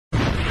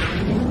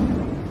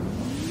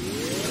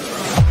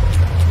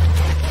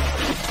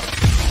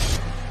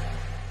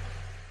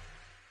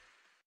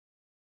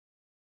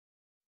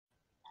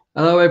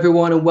Hello,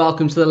 everyone, and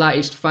welcome to the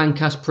latest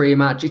Fancast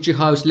pre-match. It's your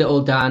host,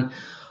 Little Dan.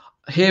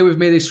 Here with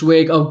me this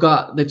week, I've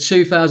got the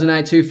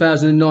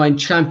 2008-2009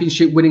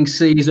 Championship winning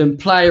season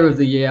Player of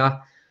the Year,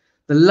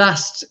 the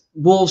last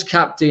Wolves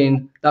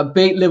captain that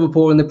beat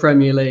Liverpool in the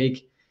Premier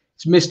League.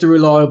 It's Mr.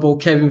 Reliable,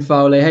 Kevin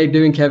Foley. How you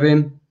doing,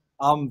 Kevin?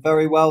 I'm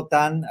very well,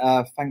 Dan.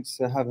 Thanks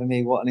for having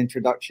me. What an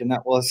introduction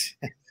that was.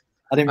 I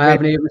didn't I really.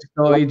 haven't even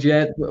started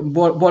yet.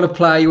 What a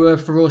player you were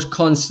for us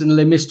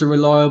constantly, Mr.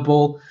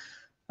 Reliable.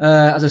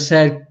 As I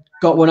said,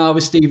 got one over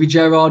Stevie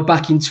Gerrard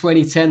back in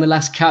 2010, the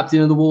last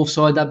captain of the Wolves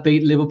side that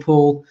beat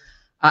Liverpool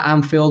at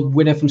Anfield,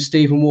 winner from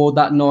Stephen Ward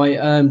that night.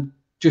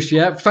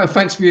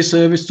 Thanks for your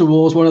service to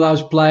Wolves, one of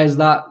those players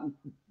that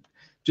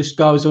just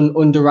goes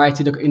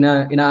underrated in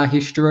our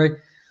history.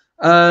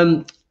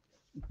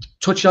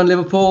 Touching on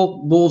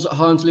Liverpool, Wolves at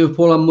home to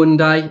Liverpool on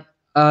Monday.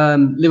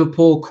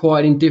 Liverpool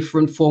quite in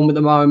different form at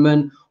the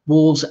moment.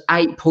 Wolves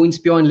 8 points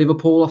behind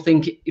Liverpool. I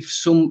think if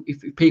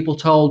people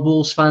told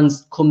Wolves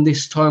fans come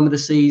this time of the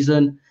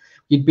season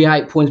you'd be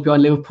 8 points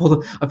behind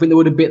Liverpool, I think they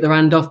would have bit their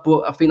hand off.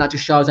 But I think that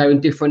just shows how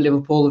indifferent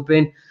Liverpool have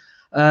been.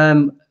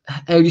 How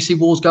do you see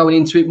Wolves going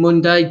into it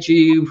Monday? How do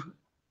you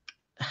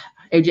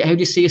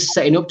see us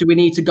setting up? Do we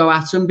need to go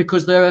at them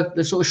because they're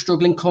sort of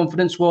struggling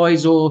confidence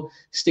wise, or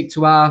stick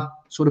to our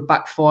sort of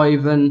back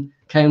five and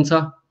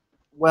counter?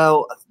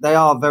 Well, they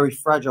are very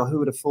fragile. Who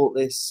would have thought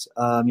this?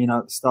 At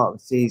the start of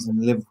the season,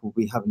 Liverpool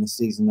will be having the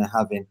season they're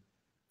having.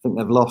 I think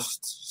they've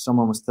lost.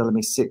 Someone was telling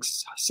me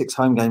six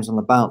home games on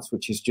the bounce,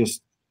 which is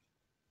just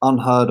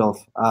unheard of.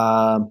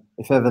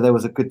 If ever there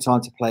was a good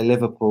time to play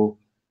Liverpool,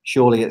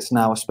 surely it's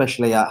now,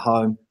 especially at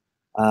home.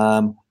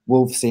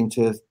 Wolves seem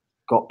to have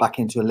got back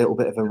into a little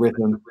bit of a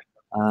rhythm,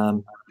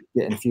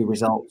 getting a few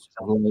results.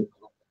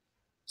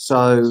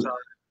 So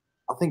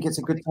I think it's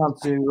a good time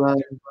to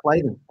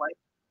play them.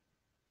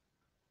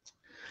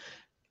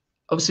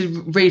 Obviously,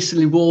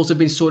 recently Wolves have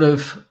been sort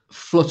of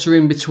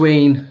fluttering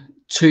between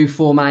two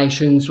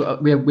formations.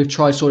 We've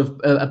tried sort of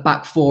a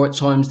back four at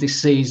times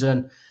this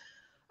season.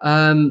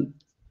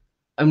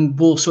 And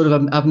Wolves sort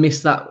of have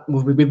missed that.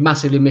 We've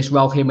massively missed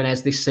Raul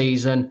Jimenez this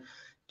season.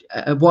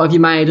 What have you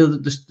made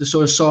of the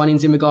sort of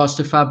signings in regards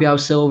to Fabio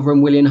Silva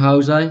and Willian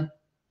Jose?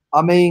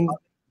 I mean,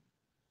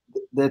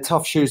 they're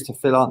tough shoes to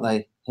fill, aren't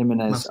they?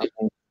 Jimenez. I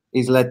mean,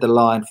 he's led the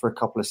line for a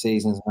couple of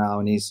seasons now,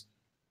 and he's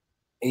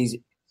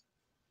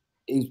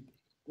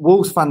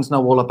Wolves fans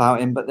know all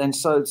about him, but then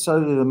so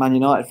do the Man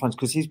United fans,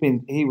 because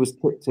he was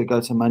picked to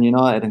go to Man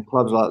United and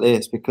clubs like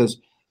this because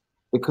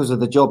of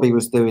the job he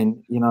was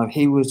doing. You know,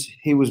 he was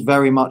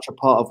very much a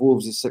part of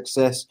Wolves'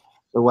 success.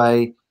 The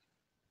way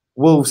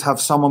Wolves have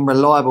someone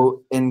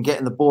reliable in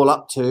getting the ball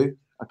up to,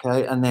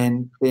 okay, and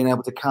then being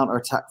able to counter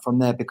attack from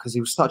there, because he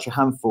was such a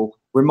handful.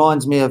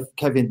 Reminds me of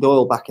Kevin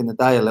Doyle back in the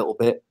day a little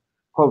bit,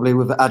 probably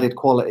with added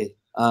quality.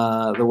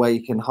 The way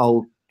he can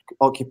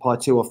occupy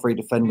two or three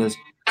defenders.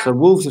 So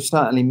Wolves have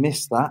certainly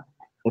missed that.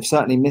 They've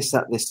certainly missed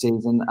that this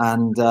season,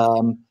 and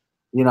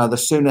the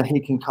sooner he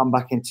can come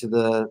back into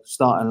the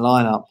starting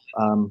lineup,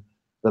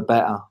 the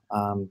better.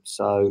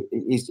 So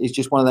he's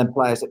just one of them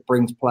players that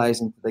brings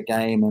players into the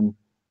game, and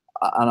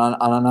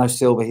I know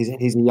Silva.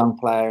 He's a young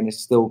player, and there's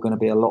still going to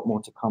be a lot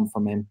more to come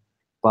from him.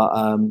 But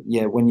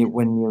when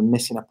you're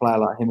missing a player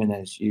like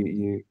Jimenez,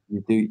 you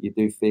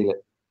do feel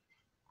it.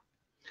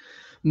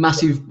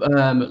 Massive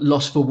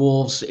loss for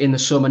Wolves in the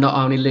summer, not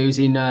only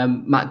losing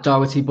Matt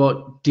Doherty,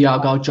 but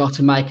Diogo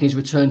Jota making his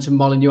return to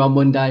Molineux on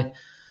Monday.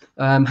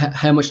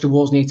 How much do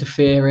Wolves need to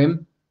fear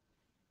him?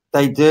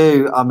 They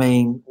do. I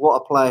mean, what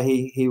a player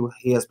he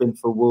has been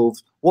for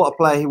Wolves. What a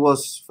player he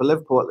was for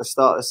Liverpool at the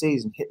start of the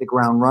season. Hit the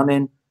ground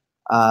running.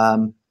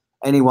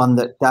 Anyone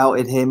that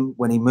doubted him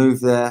when he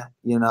moved there,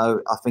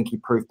 I think he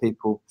proved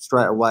people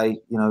straight away,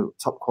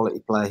 top quality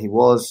player he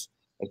was.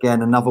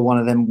 Again, another one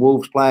of them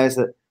Wolves players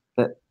that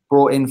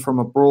brought in from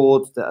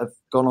abroad that have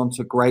gone on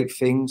to great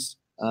things.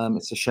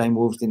 It's a shame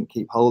Wolves didn't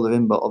keep hold of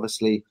him, but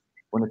obviously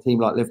when a team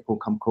like Liverpool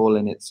come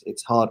calling, it's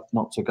hard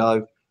not to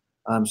go.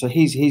 So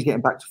he's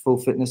getting back to full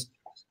fitness.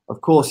 Of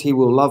course, he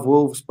will love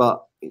Wolves,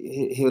 but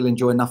he'll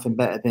enjoy nothing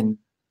better than,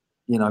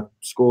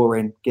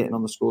 scoring, getting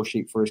on the score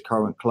sheet for his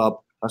current club.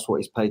 That's what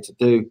he's paid to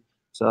do.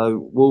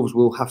 So Wolves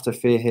will have to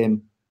fear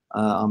him,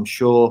 I'm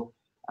sure,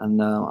 and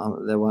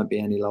there won't be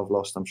any love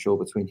lost, I'm sure,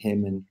 between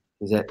him and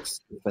his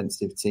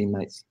ex-defensive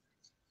teammates.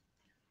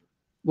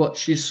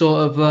 What's your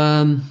sort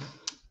of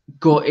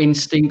gut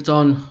instinct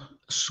on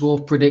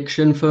score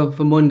prediction for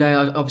Monday?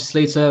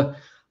 Obviously, it's a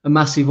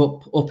massive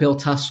uphill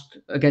task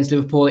against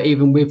Liverpool,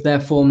 even with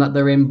their form that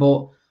they're in.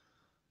 But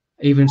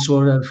even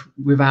sort of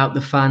without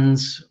the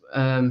fans,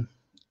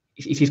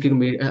 it is going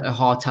to be a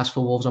hard task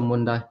for Wolves on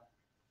Monday.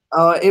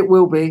 It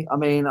will be. I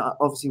mean,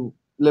 obviously,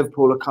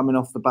 Liverpool are coming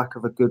off the back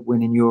of a good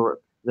win in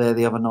Europe there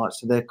the other night,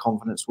 so their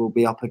confidence will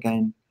be up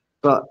again.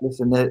 But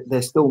listen,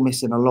 they're still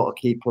missing a lot of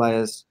key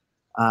players.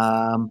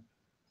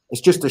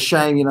 It's just a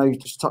shame, you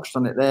just touched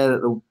on it there,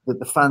 that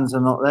the fans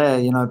are not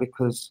there,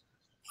 because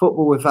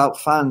football without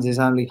fans is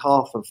only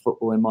half of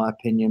football, in my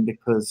opinion,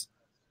 because,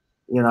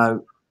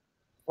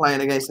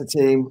 playing against a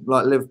team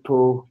like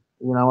Liverpool,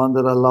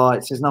 under the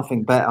lights. There's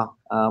nothing better.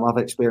 I've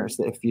experienced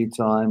it a few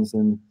times,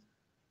 and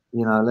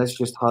let's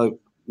just hope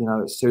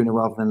it's sooner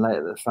rather than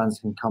later that the fans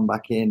can come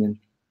back in and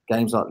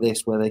games like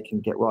this where they can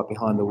get right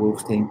behind the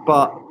Wolves team.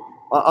 But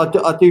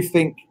I do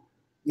think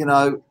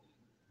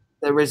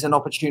there is an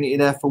opportunity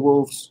there for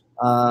Wolves,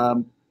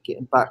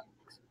 getting back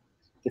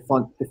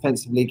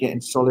defensively,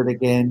 getting solid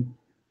again.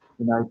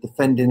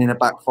 Defending in a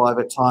back five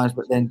at times,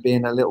 but then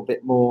being a little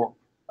bit more,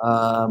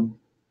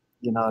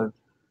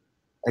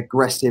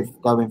 aggressive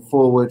going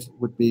forward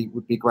would be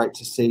great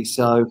to see.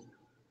 So,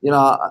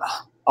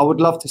 I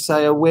would love to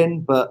say a win,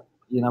 but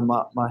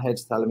my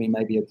head's telling me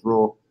maybe a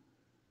draw.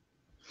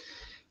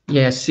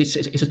 Yes, it's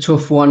a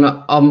tough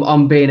one.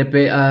 I'm being a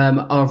bit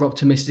over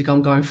optimistic.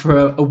 I'm going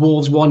for a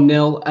Wolves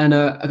 1-0, and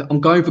I'm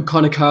going for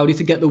Conor Coady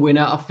to get the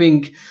winner. I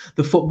think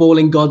the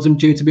footballing gods are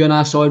due to be on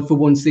our side for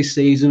once this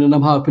season, and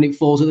I'm hoping it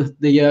falls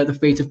at the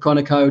feet of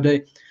Conor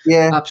Coady.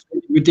 Yeah,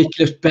 absolutely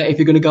ridiculous bet if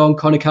you're going to go on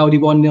Conor Coady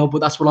 1-0, but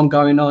that's what I'm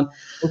going on.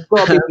 It's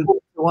got to be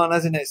one,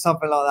 hasn't it?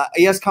 Something like that.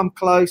 He has come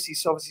close.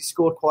 He's obviously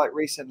scored quite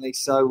recently,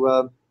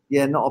 so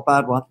not a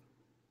bad one.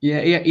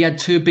 Yeah, he had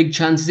 2 big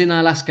chances in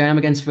our last game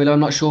against Villa.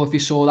 I'm not sure if you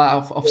saw that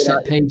off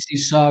set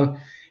pieces. So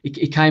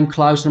he came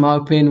close, and I'm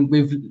hoping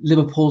with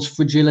Liverpool's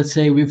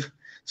fragility, with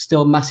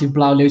still massive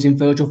blow losing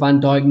Virgil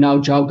van Dijk, no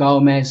Joe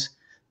Gomez,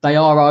 they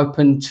are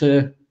open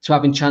to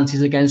having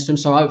chances against them.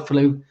 So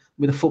hopefully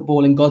with the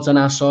footballing gods on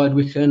our side,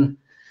 we can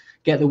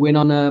get the win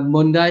on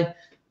Monday.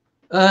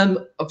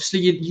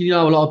 Obviously, you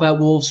know a lot about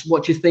Wolves.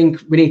 What do you think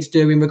we need to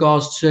do in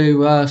regards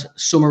to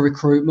summer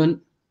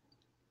recruitment?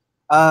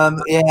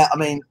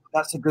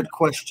 That's a good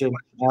question.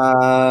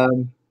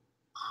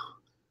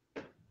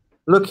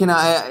 Looking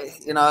at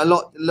it, a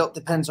lot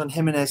depends on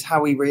Jimenez,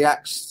 how he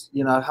reacts.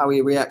 How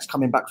he reacts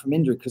coming back from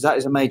injury, because that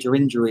is a major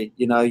injury.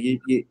 You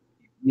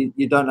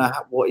don't know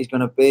what he's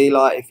going to be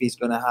like, if he's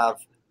going to have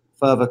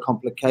further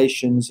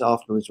complications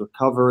after his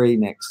recovery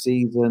next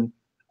season.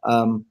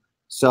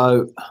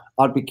 So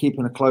I'd be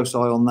keeping a close eye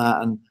on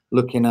that and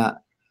looking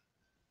at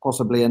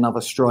possibly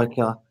another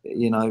striker,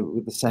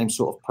 with the same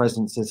sort of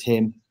presence as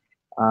him.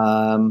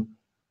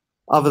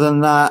 Other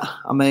than that,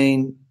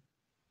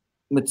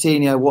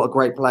 Moutinho, what a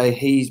great player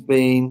he's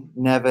been.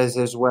 Neves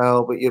as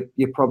well, but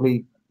you're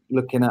probably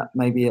looking at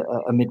maybe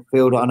a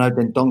midfielder. I know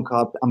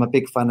Dendoncker. I'm a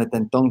big fan of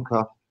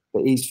Dendoncker,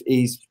 but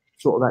he's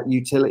sort of that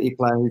utility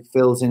player who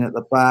fills in at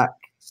the back,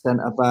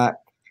 centre back,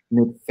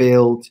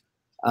 midfield.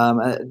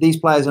 These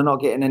players are not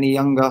getting any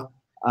younger,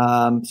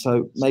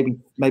 so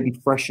maybe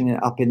freshening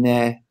it up in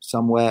there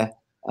somewhere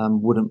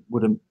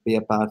wouldn't be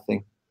a bad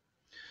thing.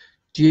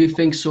 Do you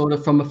think, sort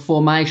of from a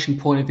formation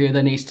point of view,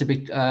 there needs to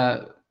be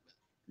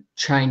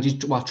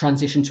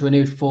transition to a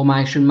new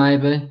formation,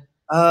 maybe?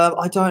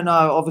 I don't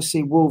know.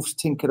 Obviously, Wolves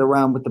tinkered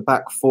around with the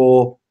back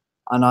four,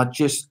 and I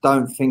just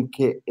don't think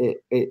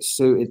it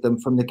suited them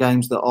from the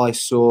games that I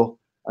saw.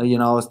 I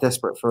was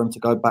desperate for them to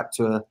go back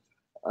to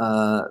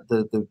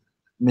the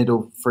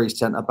middle 3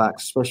 centre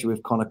backs, especially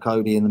with Conor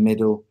Coady in the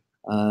middle.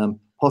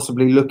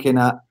 Possibly looking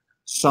at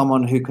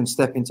someone who can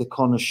step into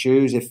Conor's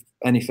shoes if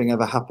anything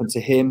ever happened to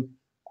him.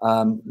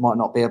 Might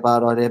not be a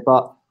bad idea,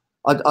 but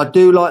I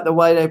do like the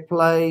way they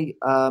play.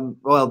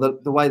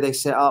 The way they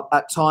set up.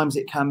 At times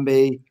it can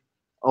be,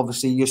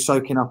 obviously you're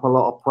soaking up a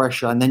lot of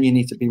pressure, and then you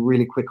need to be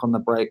really quick on the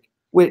break,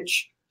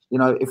 which,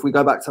 if we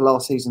go back to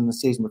last season, the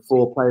season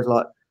before, players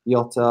like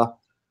Jota,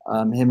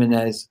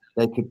 Jimenez,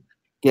 they could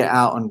get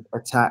out and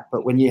attack.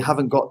 But when you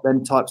haven't got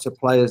them types of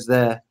players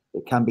there,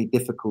 it can be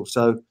difficult.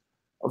 So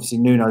obviously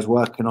Nuno's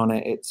working on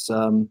it. It's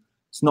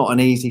not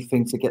an easy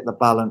thing to get the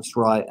balance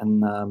right,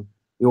 and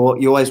you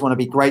always want to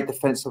be great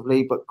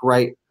defensively, but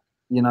great,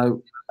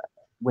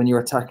 when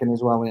you're attacking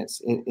as well. And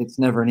it's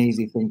never an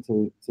easy thing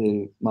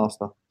to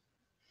master.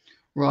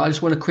 Right, I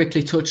just want to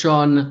quickly touch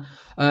on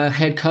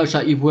head coach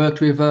that you've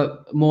worked with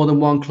more than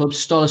one club,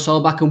 Ståle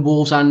Solbakken,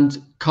 Wolves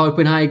and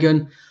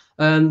Copenhagen.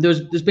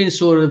 There's been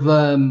sort of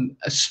a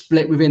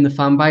split within the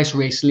fan base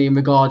recently in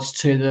regards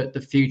to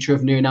the future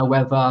of Nuno,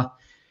 whether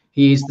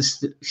he's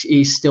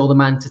still the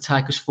man to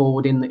take us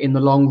forward in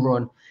the long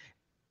run.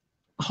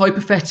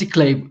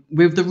 Hypothetically,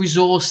 with the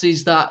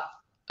resources that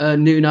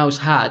Nuno's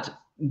had,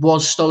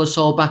 was Ståle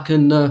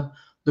Solbakken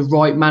the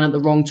right man at the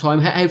wrong time?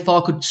 How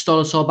far could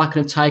Ståle Solbakken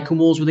have taken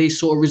Wolves with these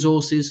sort of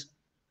resources?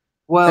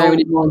 Well,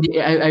 bearing in mind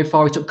how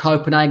far he took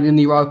Copenhagen in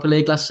the Europa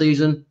League last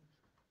season.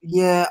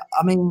 Yeah,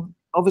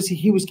 obviously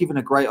he was given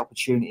a great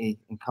opportunity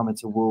in coming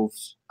to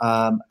Wolves,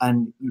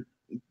 and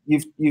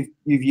you've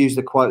used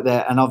the quote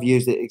there, and I've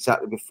used it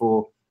exactly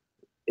before.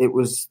 It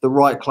was the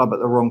right club at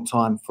the wrong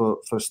time for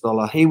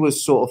Ståle. He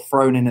was sort of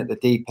thrown in at the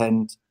deep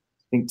end.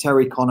 I think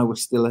Terry Connor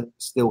was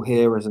still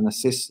here as an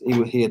assist.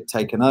 He had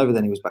taken over,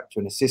 then he was back to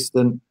an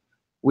assistant.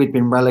 We'd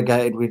been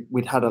relegated.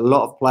 We'd had a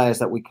lot of players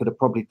that we could have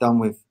probably done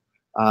with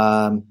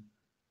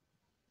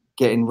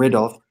getting rid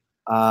of.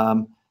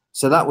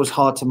 So that was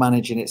hard to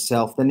manage in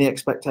itself. Then the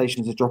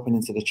expectations of dropping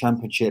into the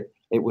Championship,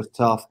 it was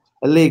tough.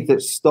 A league that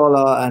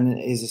Ståle and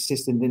his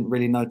assistant didn't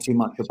really know too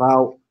much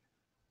about.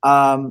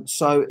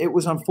 So it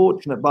was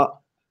unfortunate, but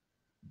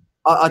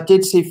I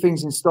did see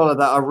things in Stoller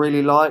that I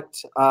really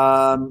liked.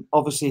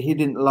 Obviously, he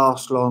didn't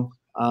last long.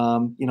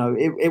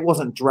 It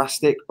wasn't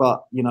drastic,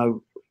 but,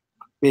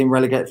 being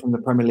relegated from the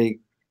Premier League,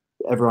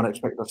 everyone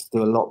expected us to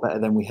do a lot better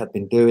than we had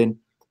been doing.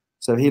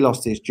 So he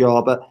lost his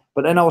job.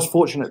 But then I was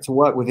fortunate to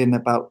work with him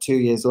about 2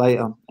 years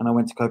later, and I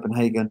went to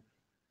Copenhagen.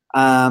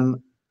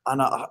 And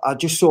I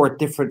just saw a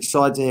different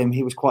side to him.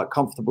 He was quite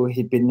comfortable.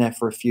 He'd been there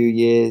for a few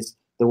years.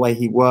 The way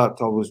he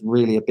worked, I was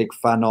really a big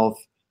fan of.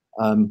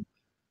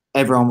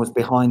 Everyone was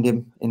behind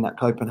him in that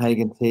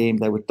Copenhagen team.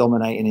 They were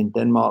dominating in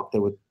Denmark. They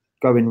were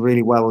going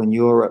really well in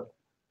Europe.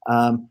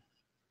 And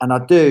I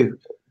do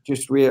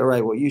just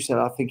reiterate what you said.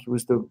 I think he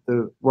was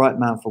the right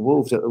man for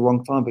Wolves at the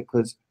wrong time,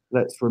 because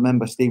let's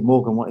remember, Steve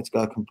Morgan wanted to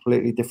go a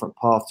completely different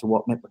path to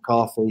what Mick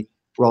McCarthy,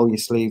 roll your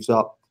sleeves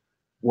up,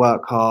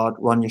 work hard,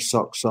 run your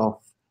socks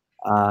off,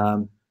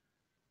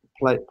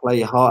 play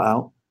your heart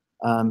out.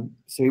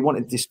 So he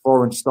wanted this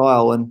foreign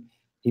style, and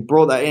he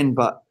brought that in,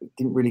 but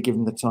didn't really give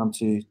him the time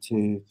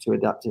to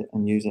adapt it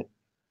and use it.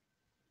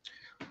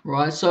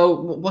 Right. So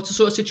what's the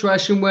sort of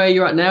situation where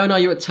you're at now? And are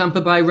you at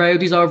Tampa Bay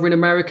Rowdies over in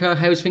America?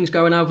 How's things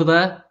going over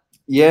there?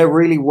 Yeah,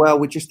 really well.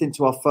 We're just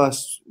into our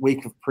first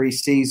week of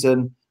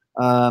pre-season.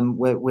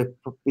 We're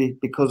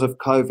because of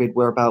COVID,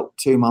 we're about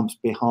 2 months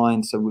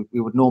behind. So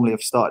we would normally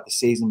have started the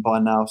season by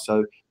now.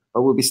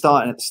 But we'll be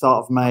starting at the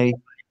start of May.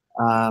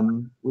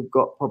 We've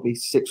got probably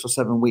 6 or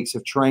 7 weeks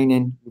of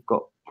training. We've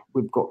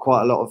got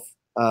quite a lot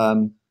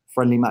of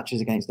friendly matches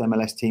against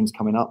MLS teams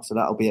coming up, so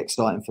that'll be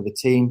exciting for the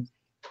team.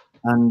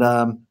 And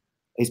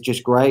it's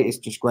just great. It's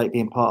just great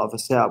being part of a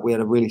setup. We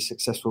had a really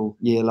successful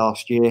year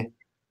last year,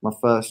 my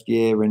first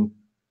year in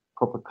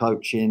proper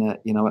coaching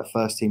at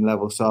first team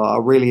level. So I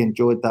really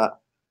enjoyed that,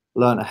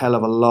 learned a hell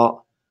of a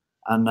lot,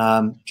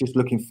 and just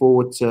looking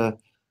forward to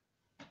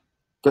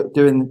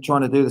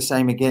trying to do the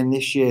same again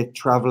this year,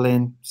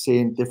 traveling,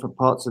 seeing different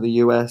parts of the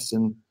US,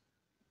 and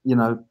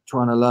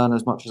trying to learn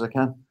as much as I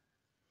can.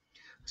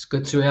 It's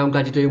good to hear. I'm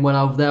glad you're doing well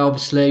over there.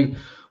 Obviously,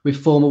 with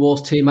former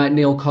Wolves teammate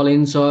Neil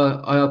Collins,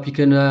 I hope you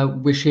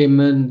can wish him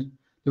and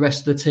the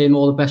rest of the team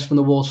all the best from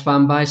the Wolves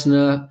fan base.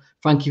 And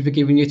thank you for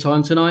giving your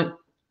time tonight.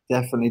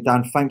 Definitely,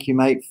 Dan. Thank you,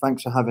 mate.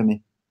 Thanks for having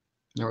me.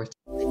 All right.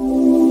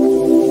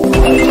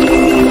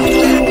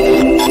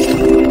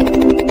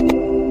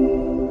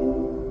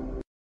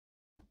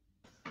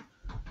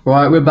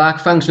 Right, we're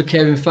back. Thanks for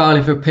Kevin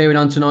Fowley for appearing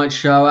on tonight's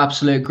show.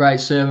 Absolute great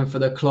servant for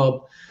the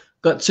club.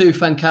 Got two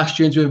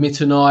Fancastians with me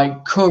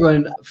tonight.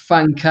 Current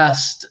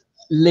Fancast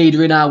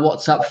leader in our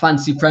WhatsApp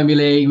Fantasy Premier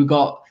League. We've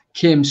got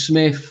Kim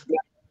Smith.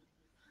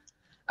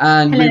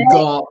 And we've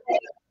got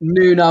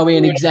Nuno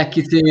Ian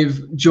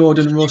executive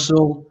Jordan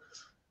Russell.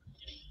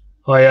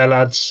 Hiya,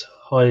 lads.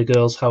 Hiya,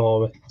 girls. How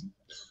are we?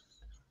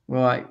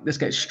 Right, let's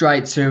get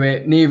straight to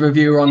it. Neither of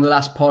you were on the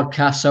last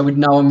podcast, so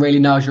no one really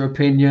knows your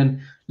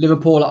opinion.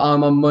 Liverpool at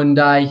home on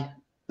Monday.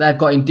 They've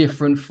got in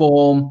different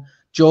form.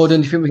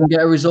 Jordan, do you think we can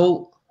get a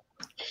result?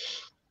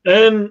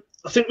 I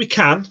think we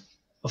can.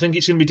 I think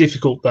it's going to be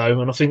difficult, though.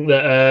 And I think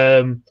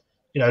that,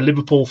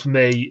 Liverpool, for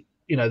me,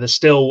 they're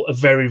still a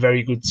very,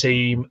 very good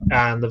team,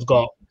 and they've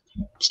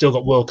still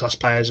got world-class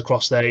players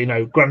across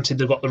there. Granted,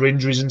 they've got their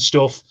injuries and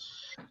stuff.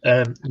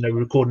 We're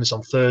recording this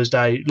on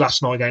Thursday.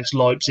 Last night against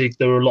Leipzig,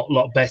 they were a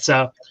lot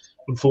better.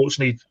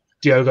 Unfortunately,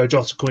 Diogo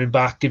Jota coming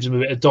back gives them a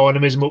bit of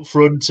dynamism up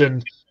front,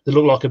 and they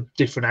look like a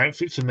different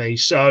outfit for me.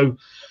 So,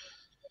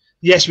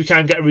 yes, we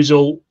can get a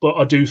result, but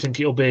I do think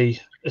it'll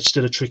be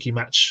still a tricky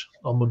match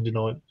on Monday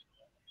night.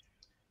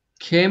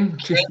 Kim,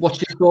 just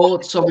what's your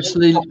thoughts?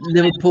 Obviously,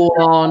 Liverpool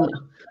aren't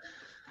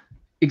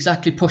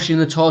exactly pushing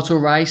the title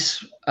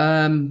race.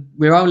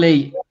 We're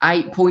only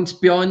 8 points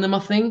behind them, I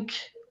think.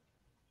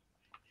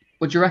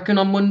 What do you reckon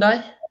on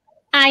Monday?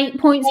 8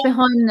 points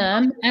behind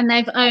them, and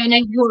they've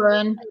only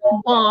won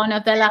one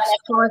of their last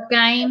 5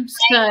 games.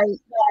 So,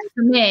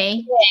 for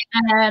me,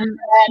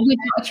 we've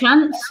got a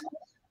chance.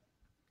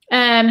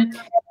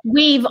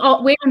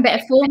 We're in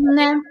better form than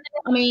them.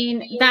 I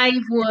mean,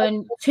 they've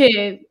won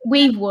 2.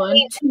 We've won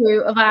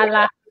 2 of our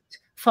last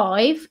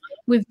 5.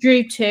 We've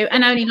drew 2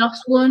 and only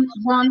lost one.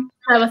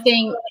 So I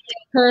think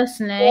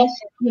personally,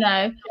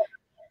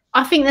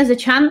 I think there's a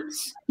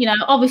chance.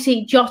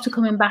 Obviously Jota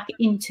coming back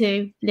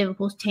into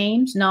Liverpool's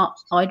team's not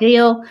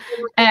ideal.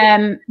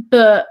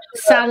 But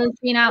Salah's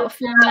been out of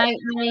form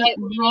lately.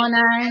 Mane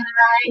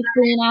is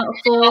been out of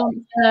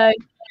form. So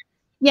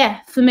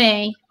yeah, for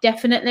me,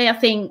 definitely, I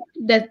think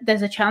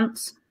there's a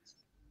chance.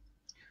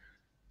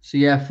 So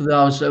yeah, for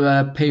those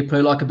people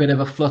who like a bit of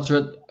a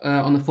flutter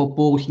on the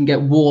football, we can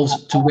get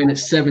Wolves to win at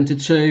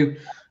 7-2,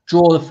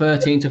 draw the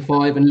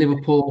 13-5, and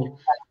Liverpool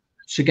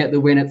to get the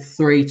win at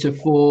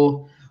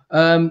 3-4.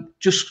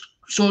 Just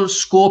sort of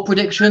score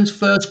predictions,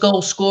 first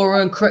goal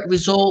scorer and correct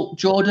result,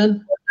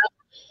 Jordan.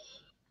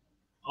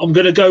 I'm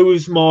going to go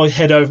with my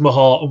head over my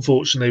heart,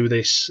 unfortunately, with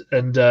this.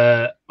 And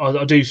I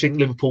do think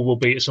Liverpool will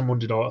beat us on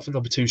Monday night. I think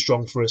they'll be too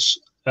strong for us.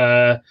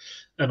 And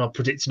I'm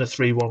predicting a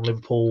 3-1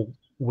 Liverpool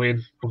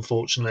win,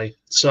 unfortunately.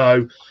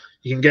 So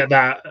you can get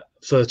that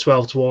for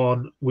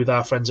 12-1 with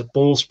our friends at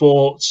Ball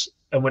Sports.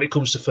 And when it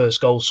comes to first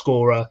goal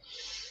scorer,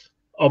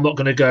 I'm not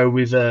going to go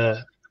with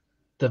the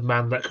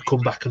man that could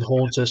come back and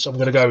haunt us. I'm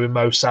going to go with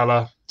Mo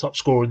Salah, top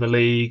scorer in the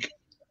league,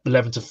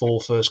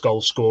 11-4 first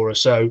goal scorer.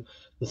 So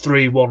the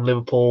 3-1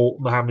 Liverpool,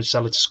 Mohamed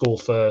Salah to score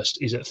first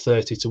is at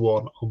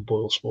 30-1 on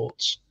Boyle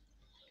Sports.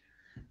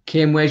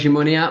 Kim, where's your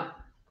money at?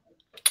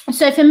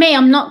 So for me,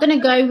 I'm not going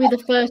to go with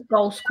the first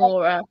goal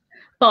scorer,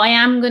 but I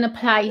am going to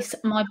place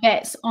my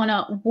bets on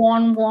a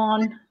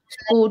 1-1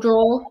 score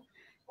draw.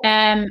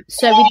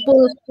 So with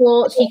Boyle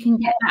Sports, you can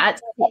get that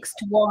at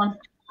 6-1,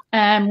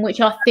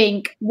 which I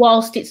think,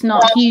 whilst it's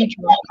not huge,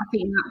 I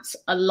think that's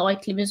a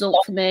likely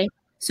result for me.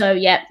 So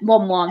yeah,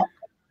 1-1.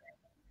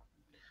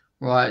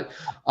 Right,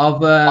 I'm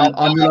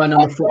relying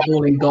on the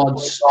footballing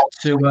gods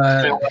to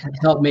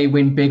help me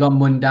win big on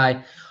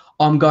Monday.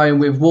 I'm going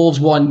with Wolves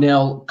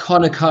 1-0,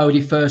 Conor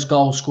Cody first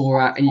goal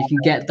scorer, and you can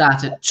get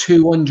that at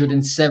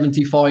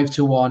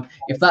 275-1.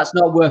 If that's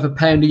not worth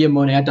 £1 of your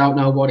money, I don't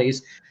know what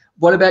is.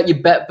 What about your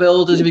bet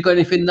builders? Have you got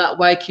anything that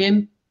way,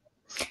 Kim?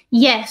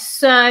 Yes,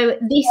 so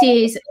this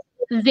is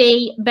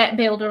the bet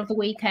builder of the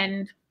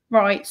weekend.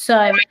 Right,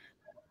 so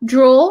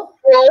draw,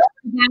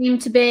 game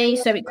to be,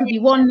 so it could be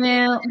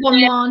 1-0,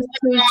 1-1,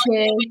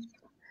 2-2.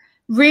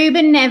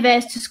 Ruben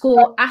Neves to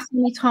score at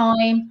any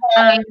time,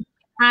 and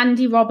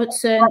Andy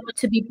Robertson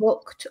to be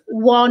booked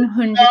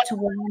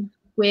 100-1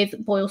 with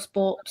Boyle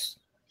Sports.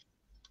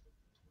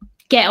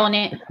 Get on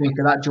it. Think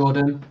of that,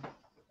 Jordan.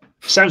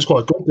 Sounds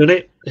quite good, doesn't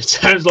it? It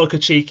sounds like a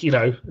cheeky,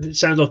 it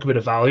sounds like a bit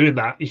of value in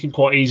that. You can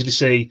quite easily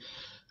see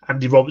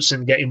Andy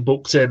Robertson getting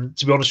booked, and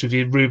to be honest with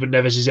you, Ruben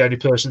Neves is the only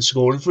person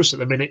scoring for us at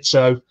the minute,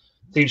 so it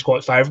seems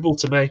quite favourable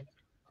to me.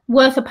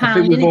 Worth a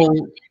pound,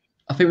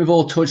 I think we've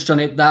all touched on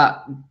it,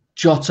 that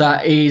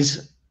Jota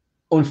is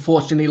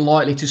unfortunately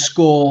likely to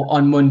score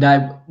on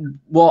Monday.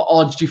 What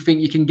odds do you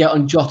think you can get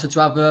on Jota to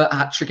have a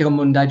hat-trick on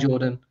Monday,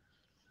 Jordan?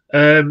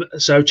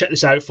 So check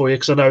this out for you,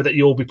 because I know that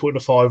you'll be putting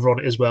a fiver on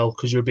it as well,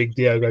 because you're a big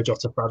Diogo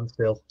Jota fan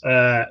still.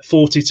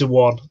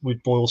 40-1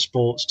 with Boyle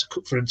Sports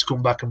for him to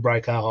come back and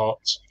break our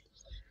hearts.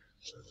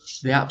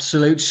 The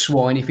absolute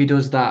swine if he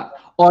does that.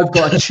 I've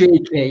got a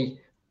cheeky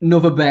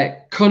another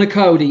bet. Conor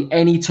Cody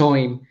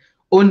anytime,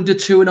 under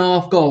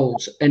 2.5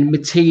 goals, and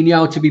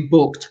Matinho to be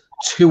booked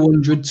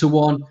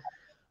 200-1.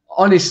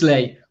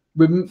 Honestly,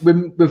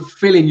 we're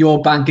filling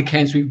your bank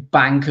accounts with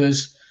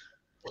bankers.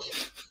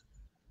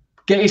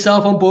 Get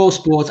yourself on Boyle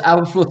Sports,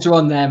 have a flutter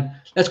on them.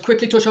 Let's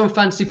quickly touch on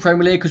Fantasy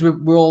Premier League, because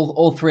we're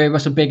all three of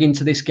us are big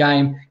into this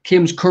game.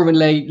 Kim's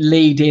currently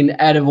leading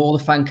out of all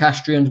the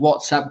Fancastrians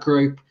WhatsApp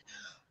group.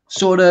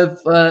 Sort of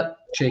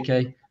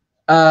cheeky.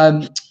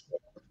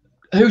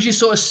 Who's your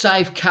sort of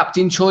safe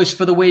captain choice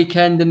for the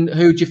weekend, and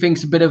who do you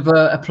think's a bit of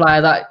a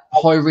player that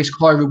high risk,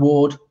 high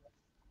reward?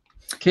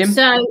 Kim?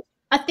 So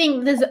I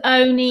think there's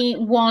only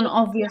one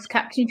obvious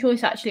captain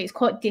choice. Actually, it's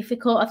quite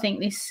difficult, I think,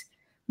 this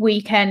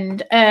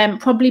weekend.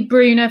 Probably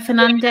Bruno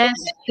Fernandes,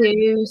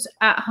 who's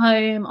at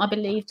home, I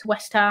believe, to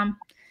West Ham.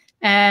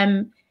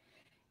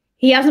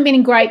 He hasn't been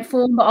in great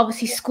form, but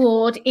obviously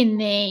scored in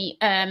the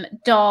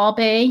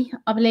derby,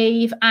 I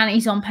believe, and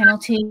he's on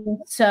penalty.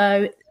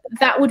 So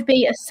that would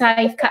be a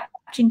safe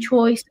captain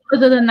choice.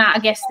 Other than that, I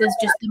guess there's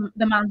just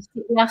the Man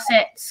City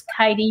assets,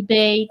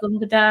 KDB,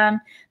 Gundogan.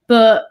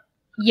 But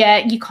yeah,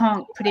 you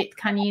can't predict,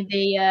 can you,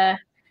 the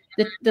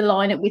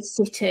lineup with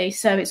City?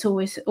 So it's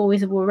always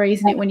a worry,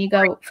 isn't it, when you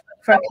go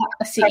for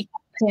a City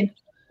captain?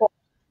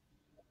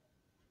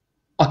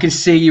 I can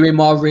see you in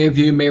my rear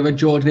view mirror,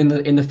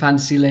 Jordan, in the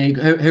fantasy league.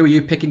 Who are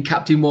you picking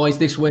captain wise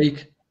this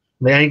week?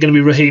 They ain't going to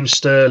be Raheem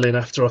Sterling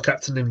after I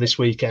captained him this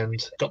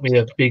weekend. Got me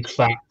a big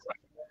fat.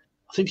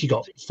 I think he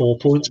got 4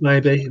 points,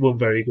 maybe. It wasn't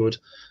very good.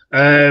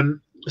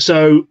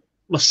 So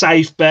my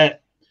safe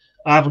bet,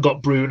 I haven't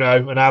got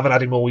Bruno, and I haven't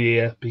had him all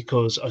year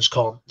because I just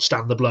can't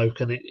stand the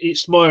bloke, and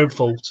it's my own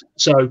fault.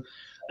 So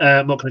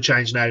I'm not going to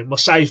change now. My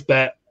safe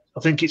bet, I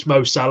think it's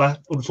Mo Salah,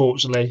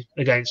 unfortunately,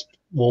 against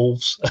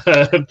Wolves.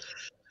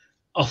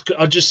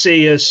 I just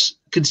see us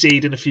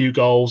conceding a few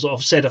goals.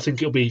 I've said I think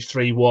it'll be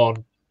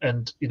 3-1,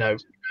 and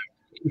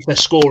if they're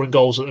scoring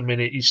goals at the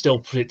minute, you still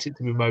predict it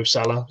to be Mo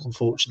Salah,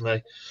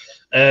 unfortunately.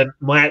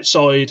 My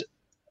outside,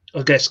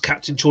 I guess,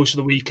 captain choice of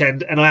the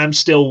weekend, and I am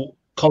still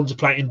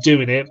contemplating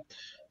doing it,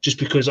 just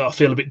because I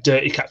feel a bit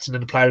dirty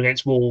captaining a player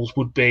against Wolves,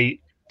 would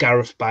be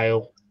Gareth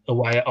Bale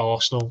away at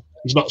Arsenal.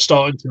 He's not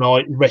starting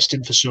tonight,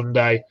 resting for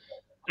Sunday,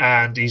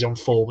 and he's on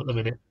form at the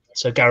minute.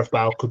 So Gareth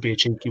Bale could be a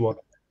cheeky one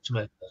to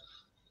me.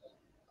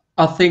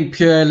 I think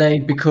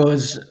purely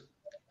because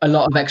a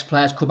lot of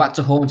ex-players come back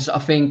to haunt us. I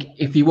think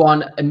if you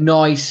want a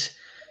nice,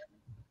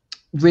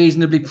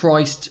 reasonably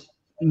priced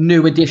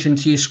new addition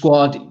to your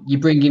squad, you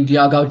bring in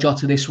Diogo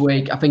Jota this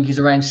week. I think he's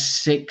around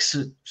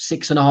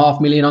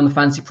 6.5 million on the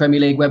Fantasy Premier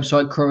League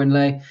website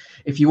currently.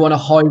 If you want a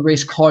high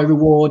risk, high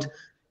reward,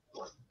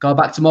 go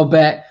back to my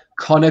bet.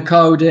 Conor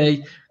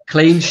Cody,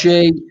 clean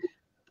sheet,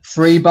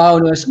 free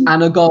bonus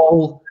and a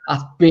goal.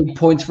 That's big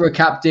points for a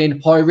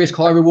captain. High risk,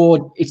 high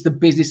reward. It's the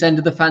business end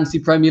of the Fantasy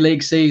Premier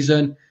League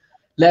season.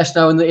 Let us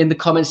know in the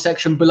comments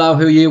section below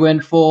who you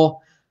went for.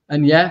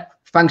 And yeah,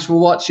 thanks for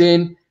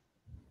watching.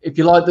 If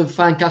you like the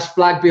Fancast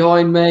flag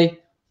behind me,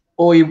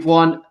 or you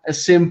want a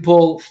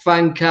simple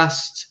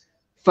Fancast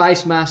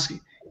face mask,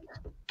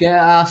 get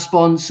our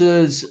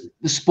sponsors,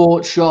 the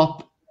Sports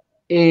Shop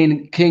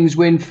in Kings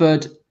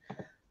Winford.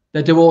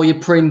 They do all your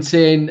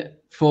printing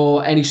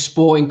for any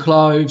sporting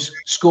clothes,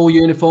 school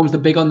uniforms. They're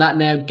big on that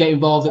now. Get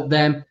involved with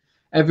them.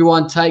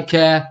 Everyone, take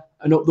care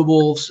and up the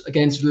Wolves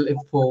against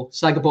Liverpool.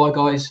 Say goodbye,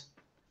 guys.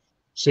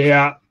 See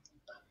ya.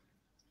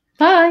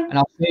 Bye. And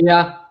I'll see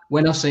ya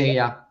when I see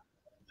ya.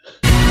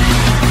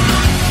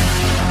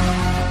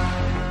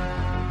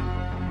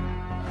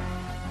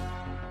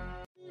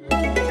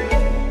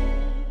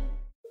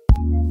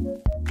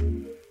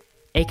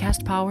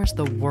 Acast powers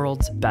the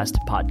world's best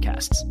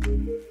podcasts.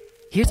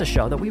 Here's a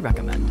show that we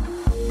recommend.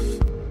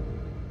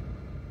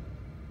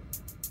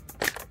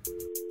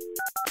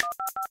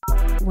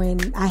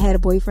 When I had a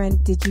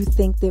boyfriend, did you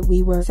think that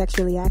we were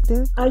sexually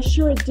active? I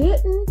sure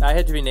didn't. I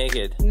had to be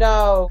naked.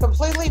 No.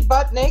 Completely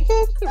butt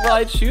naked? Well, I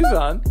had shoes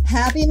on.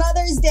 Happy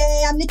Mother's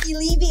Day. I'm Nikki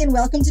Levy, and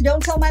welcome to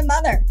Don't Tell My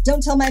Mother.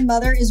 Don't Tell My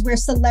Mother is where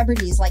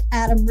celebrities like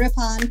Adam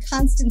Rippon,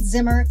 Constance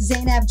Zimmer,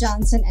 Zainab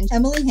Johnson, and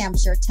Emily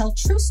Hampshire tell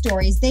true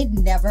stories they'd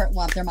never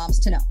want their moms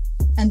to know.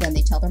 And then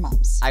they tell their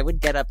moms. I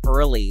would get up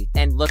early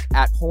and look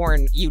at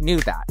porn. You knew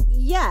that.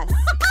 Yes.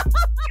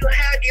 You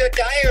had your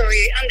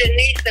diary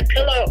underneath the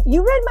pillow.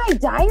 You read my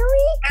diary?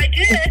 I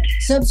did.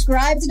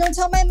 Subscribe to Don't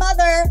Tell My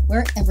Mother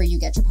wherever you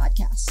get your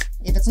podcasts.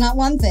 If it's not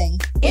one thing,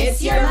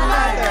 it's your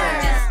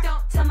mother. Just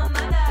don't tell my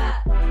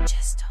mother.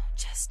 Just don't.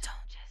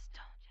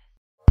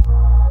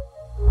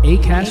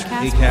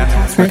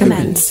 Acast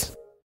recommends.